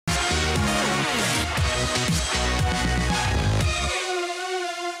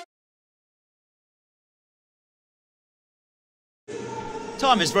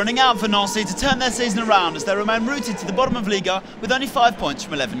Time is running out for Nancy to turn their season around as they remain rooted to the bottom of Ligue with only 5 points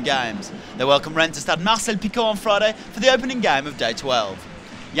from 11 games. They welcome Rennes to Stade Marcel Picot on Friday for the opening game of day 12.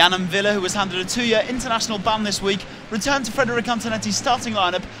 Yohan and Villa, who was handed a 2-year international ban this week, returned to Frédéric Antonetti's starting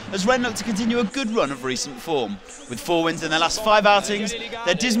lineup as Rennes look to continue a good run of recent form. With 4 wins in their last 5 outings,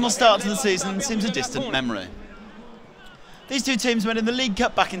 their dismal start to the season seems a distant memory. These two teams met in the League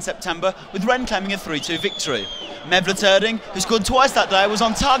Cup back in September, with Rennes claiming a 3-2 victory. Mevlut, who scored twice that day, was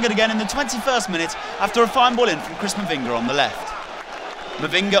on target again in the 21st minute after a fine ball in from Chris Mavinga on the left.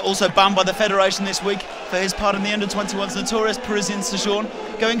 Mavinga, also banned by the Federation this week for his part in the under-21's notorious Parisian sojourn,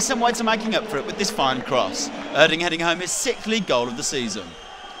 going some way to making up for it with this fine cross. ERDING heading home his 6th league goal of the season.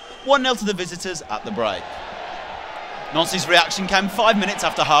 1-0 to the visitors at the break. Nancy's reaction came 5 minutes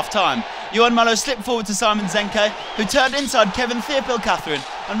after half-time. Yohan MOLLO slipped forward to Simon ZENKE, who turned inside Kevin Theopil-Catherine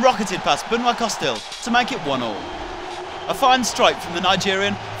and rocketed past Benoit Costil to make it 1-1. A fine strike from the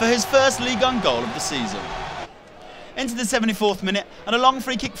Nigerian for his first Ligue 1 goal of the season. Into the 74th minute and a long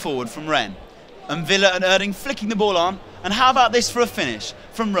free kick forward from Rennes. And Villa and ERDING flicking the ball on, and how about this for a finish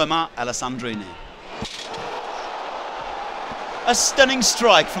from Romain ALESSANDRINI. A stunning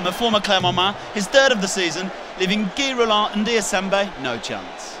strike from the former Clermont, his 3rd of the season, leaving Roland and ASSEMBE no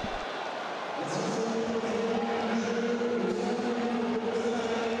chance.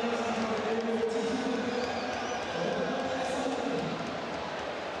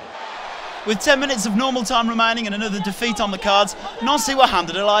 With 10 minutes of normal time remaining and another defeat on the cards, Nancy were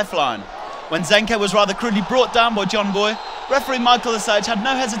handed a lifeline. When ZENKE was rather crudely brought down by John Boy, referee Michael Lesage had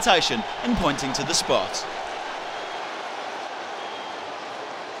no hesitation in pointing to the spot.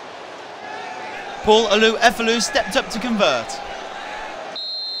 Paul Alou stepped up to convert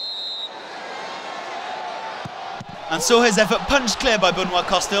and saw his effort punched clear by Benoit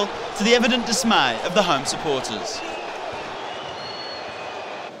Costil, to the evident dismay of the home supporters.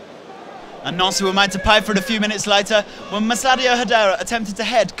 And Nancy were made to pay for it a few minutes later when Massadio attempted to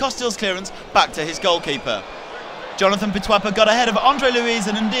head Costil's clearance back to his goalkeeper. Jonathan PITROIPA got ahead of LUIZ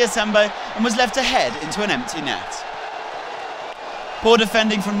and ASSEMBE and was left to head into an empty net. Poor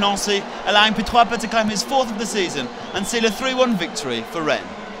defending from Nancy, allowing PITROIPA to claim his 4th of the season and seal a 3-1 victory for Rennes.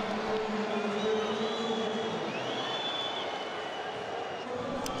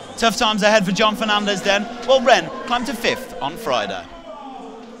 Tough times ahead for John Fernandez then, while Rennes climbed to 5th on Friday.